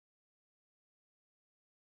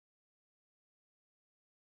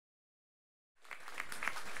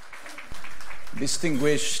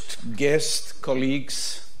Distinguished guests,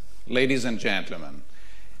 colleagues, ladies and gentlemen,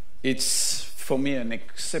 it's for me an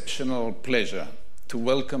exceptional pleasure to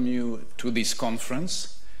welcome you to this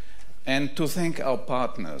conference and to thank our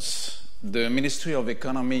partners, the Ministry of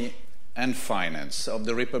Economy and Finance of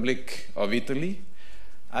the Republic of Italy,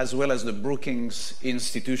 as well as the Brookings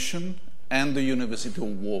Institution and the University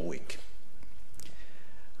of Warwick.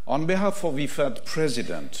 On behalf of IFAD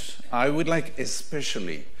President, I would like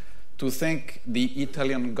especially to thank the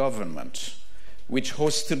Italian government, which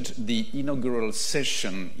hosted the inaugural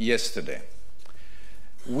session yesterday.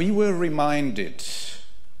 We were reminded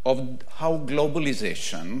of how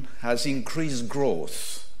globalization has increased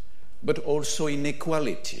growth, but also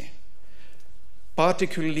inequality,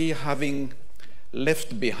 particularly having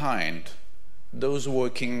left behind those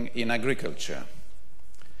working in agriculture.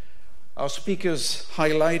 Our speakers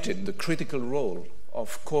highlighted the critical role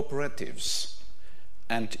of cooperatives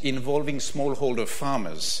and involving smallholder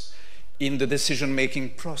farmers in the decision-making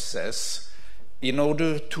process in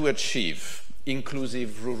order to achieve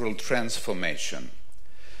inclusive rural transformation.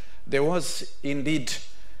 There was indeed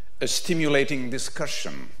a stimulating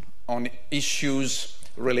discussion on issues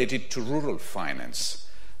related to rural finance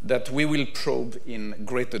that we will probe in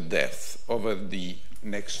greater depth over the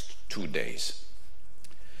next 2 days.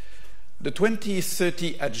 The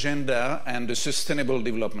 2030 Agenda and the Sustainable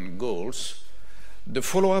Development Goals, the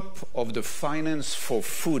follow-up of the Finance for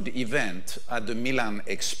Food event at the Milan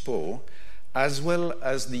Expo, as well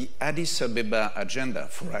as the Addis Abeba Agenda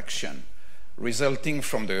for Action, resulting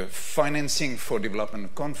from the Financing for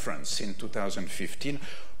Development Conference in 2015,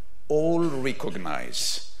 all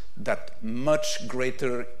recognize that much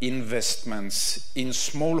greater investments in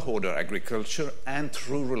smallholder agriculture and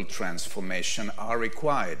rural transformation are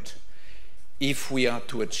required if we are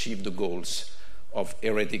to achieve the goals of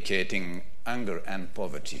eradicating hunger and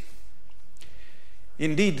poverty.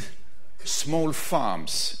 Indeed, small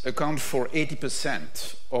farms account for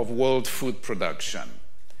 80% of world food production,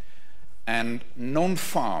 and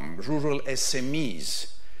non-farm rural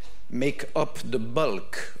SMEs make up the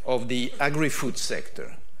bulk of the agri-food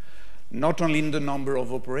sector, not only in the number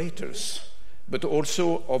of operators, but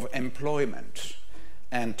also of employment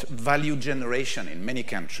and value generation in many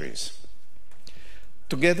countries.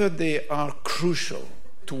 Together, they are crucial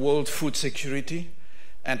to world food security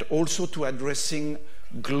and also to addressing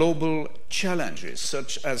global challenges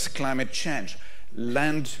such as climate change,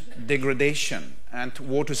 land degradation, and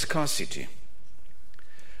water scarcity.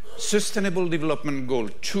 Sustainable Development Goal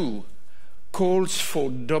 2 calls for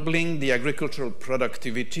doubling the agricultural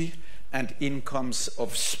productivity and incomes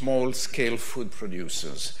of small-scale food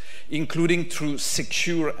producers, including through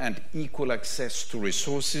secure and equal access to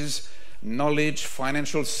resources, knowledge,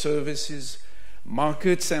 financial services,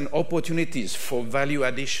 markets and opportunities for value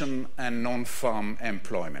addition and non-farm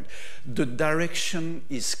employment. The direction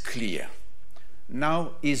is clear.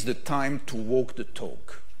 Now is the time to walk the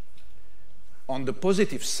talk. On the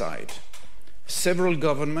positive side, several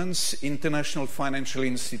governments, international financial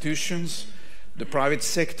institutions, the private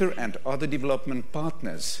sector and other development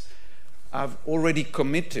partners have already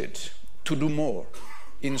committed to do more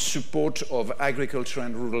in support of agriculture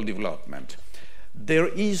and rural development. There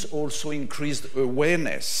is also increased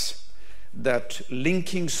awareness that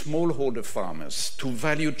linking smallholder farmers to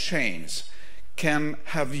value chains can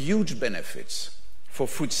have huge benefits for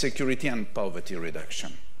food security and poverty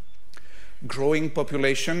reduction. Growing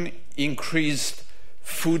population, increased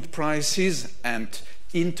food prices, and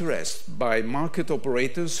interest by market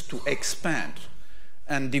operators to expand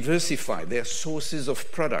and diversify their sources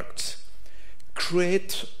of products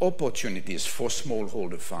create opportunities for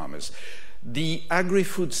smallholder farmers. The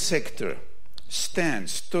agri-food sector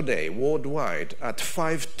stands today worldwide at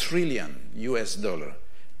 $5 trillion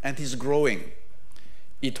and is growing.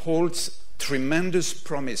 It holds tremendous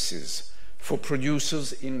promises for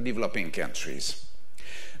producers in developing countries.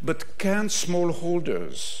 But can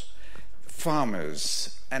smallholders,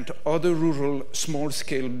 farmers, and other rural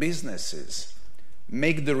small-scale businesses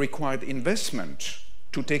make the required investment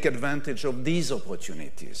to take advantage of these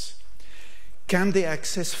opportunities? Can they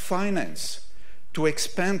access finance to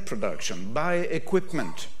expand production, buy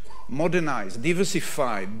equipment, modernize,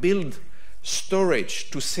 diversify, build storage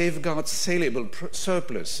to safeguard saleable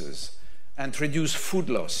surpluses and reduce food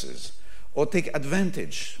losses, or take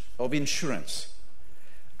advantage of insurance?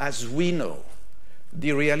 As we know,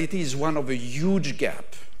 the reality is one of a huge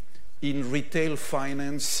gap in retail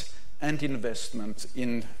finance and investment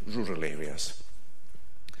in rural areas.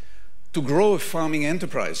 To grow a farming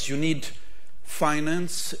enterprise, you need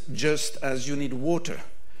finance just as you need water.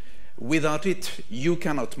 Without it, you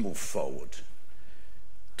cannot move forward.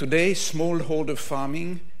 Today, smallholder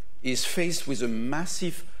farming is faced with a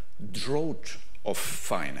massive drought of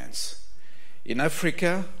finance. In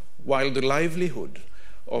Africa, while the livelihood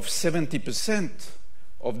of 70%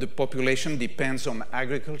 of the population depends on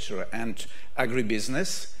agriculture and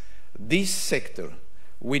agribusiness, this sector,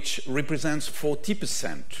 which represents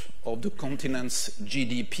 40% of the continent's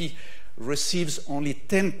GDP, receives only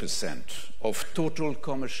 10% of total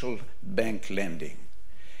commercial bank lending.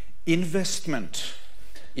 Investment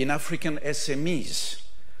in African SMEs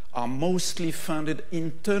are mostly funded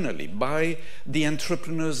internally by the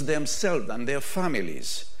entrepreneurs themselves and their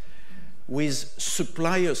families, with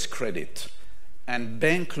suppliers' credit and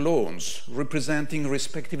bank loans representing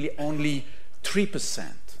respectively only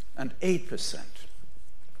 3% and 8%.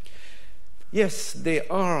 Yes, there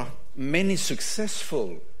are many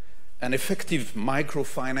successful and effective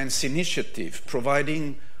microfinance initiatives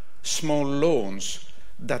providing small loans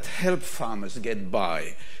that help farmers get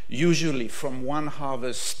by, usually from one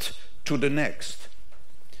harvest to the next.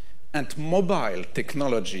 And mobile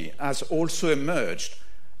technology has also emerged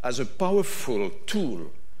as a powerful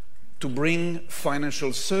tool to bring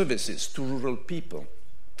financial services to rural people.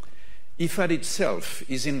 IFAD itself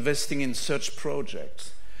is investing in such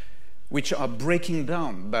projects which are breaking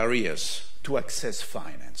down barriers to access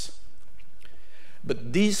finance.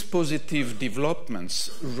 But these positive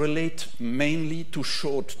developments relate mainly to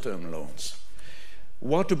short-term loans.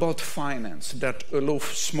 What about finance that allows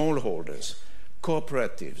smallholders,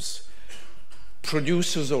 cooperatives,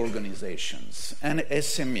 producers' organizations, and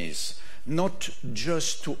SMEs not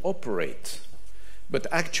just to operate, but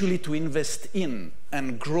actually to invest in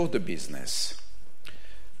and grow the business?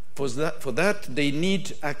 For that, they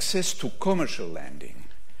need access to commercial lending,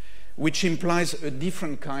 which implies a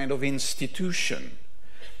different kind of institution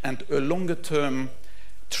and a longer-term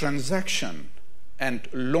transaction and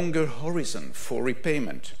longer horizon for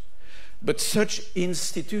repayment. But such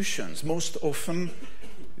institutions most often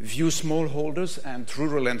view smallholders and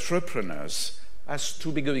rural entrepreneurs as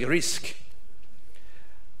too big a risk.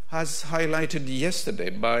 As highlighted yesterday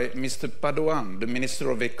by Mr. Padoan, the Minister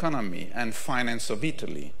of Economy and Finance of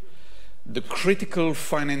Italy, the critical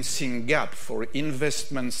financing gap for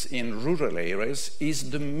investments in rural areas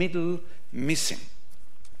is the middle missing.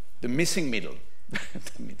 The missing middle.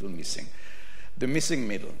 The missing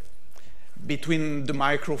middle between the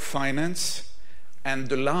microfinance and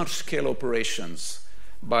the large-scale operations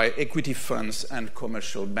by equity funds and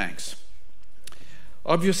commercial banks.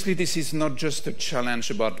 Obviously, this is not just a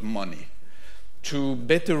challenge about money. To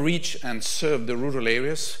better reach and serve the rural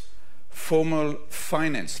areas, formal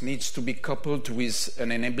finance needs to be coupled with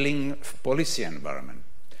an enabling policy environment,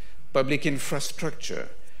 public infrastructure,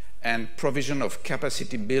 and provision of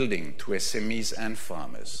capacity building to SMEs and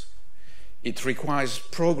farmers. It requires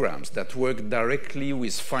programs that work directly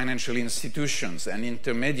with financial institutions and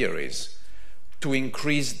intermediaries to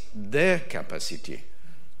increase their capacity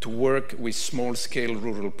to work with small-scale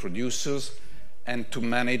rural producers and to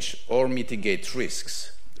manage or mitigate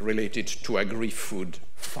risks related to agri-food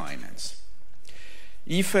finance.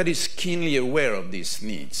 IFAD is keenly aware of these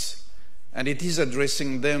needs, and it is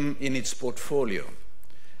addressing them in its portfolio.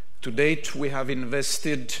 To date, we have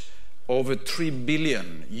invested over $3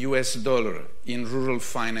 billion in rural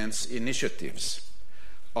finance initiatives.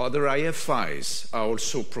 Other IFIs are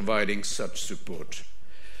also providing such support.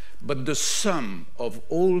 But the sum of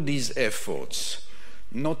all these efforts,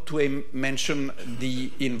 not to mention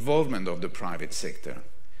the involvement of the private sector,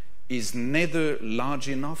 is neither large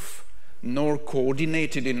enough nor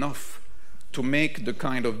coordinated enough to make the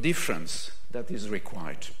kind of difference that is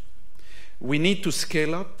required. We need to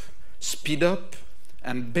scale up, speed up,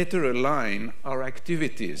 and better align our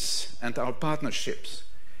activities and our partnerships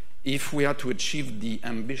if we are to achieve the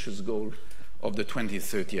ambitious goal of the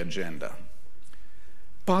 2030 Agenda.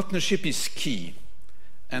 Partnership is key,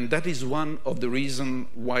 and that is one of the reasons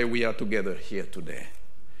why we are together here today.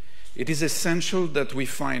 It is essential that we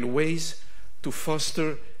find ways to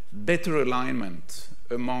foster better alignment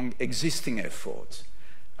among existing efforts,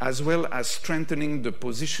 as well as strengthening the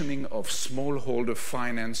positioning of smallholder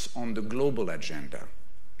finance on the global agenda.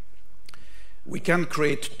 We can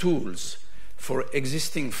create tools for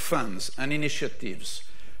existing funds and initiatives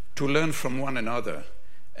to learn from one another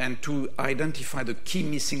and to identify the key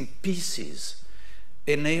missing pieces,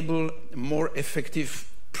 enable more effective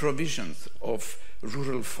provisions of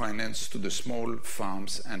rural finance to the small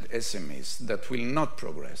farms and SMEs that will not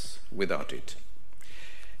progress without it.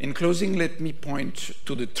 In closing, let me point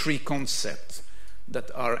to the three concepts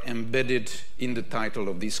that are embedded in the title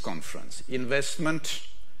of this conference: investment,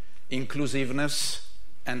 inclusiveness,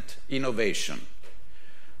 and innovation.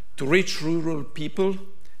 To reach rural people,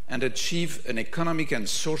 and achieve an economic and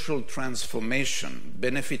social transformation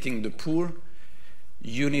benefiting the poor,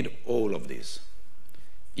 you need all of these.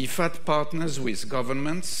 IFAD partners with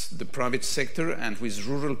governments, the private sector, and with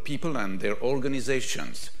rural people and their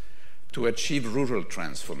organizations to achieve rural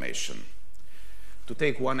transformation. To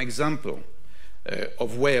take one example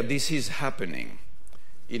of where this is happening,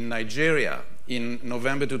 in Nigeria, in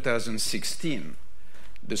November 2016,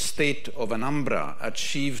 the state of Anambra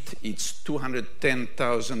achieved its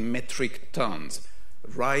 210,000 metric tons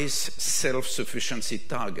rice self-sufficiency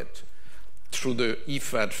target through the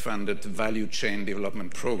IFAD-funded Value Chain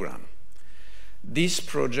Development Program. This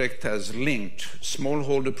project has linked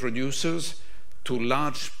smallholder producers to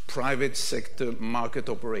large private sector market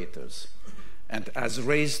operators and has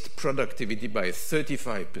raised productivity by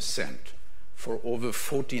 35% for over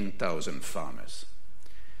 14,000 farmers.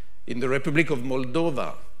 In the Republic of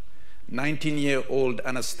Moldova, 19-year-old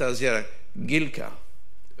Anastasia Gilka,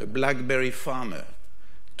 a blackberry farmer,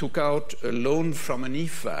 took out a loan from an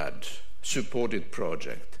IFAD-supported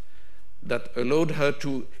project that allowed her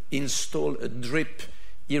to install a drip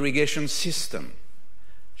irrigation system.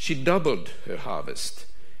 She doubled her harvest,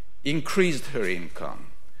 increased her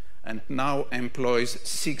income, and now employs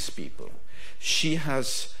 6 people. She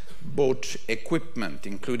has bought equipment,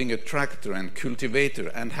 including a tractor and cultivator,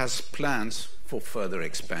 and has plans for further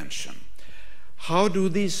expansion. How do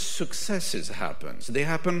these successes happen? They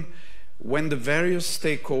happen when the various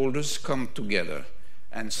stakeholders come together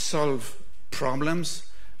and solve problems,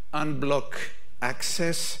 unblock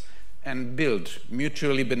access, and build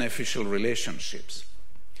mutually beneficial relationships.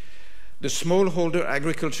 The Smallholder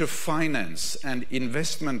Agriculture Finance and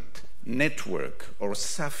Investment Network, or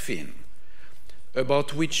SAFIN,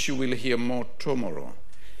 about which you will hear more tomorrow,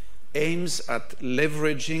 aims at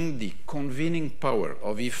leveraging the convening power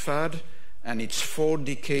of IFAD and its 4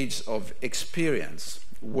 decades of experience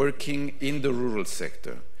working in the rural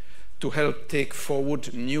sector to help take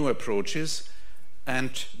forward new approaches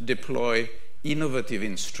and deploy innovative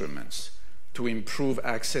instruments to improve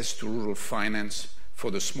access to rural finance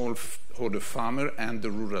for the smallholder farmer and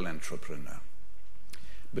the rural entrepreneur.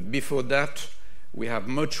 But before that, we have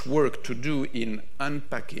much work to do in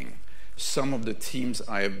unpacking some of the themes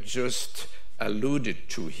I have just alluded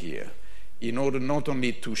to here, in order not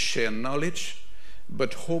only to share knowledge,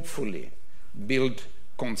 but hopefully build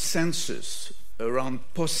consensus around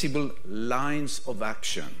possible lines of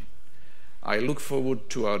action. I look forward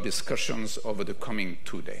to our discussions over the coming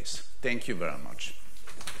 2 days. Thank you very much.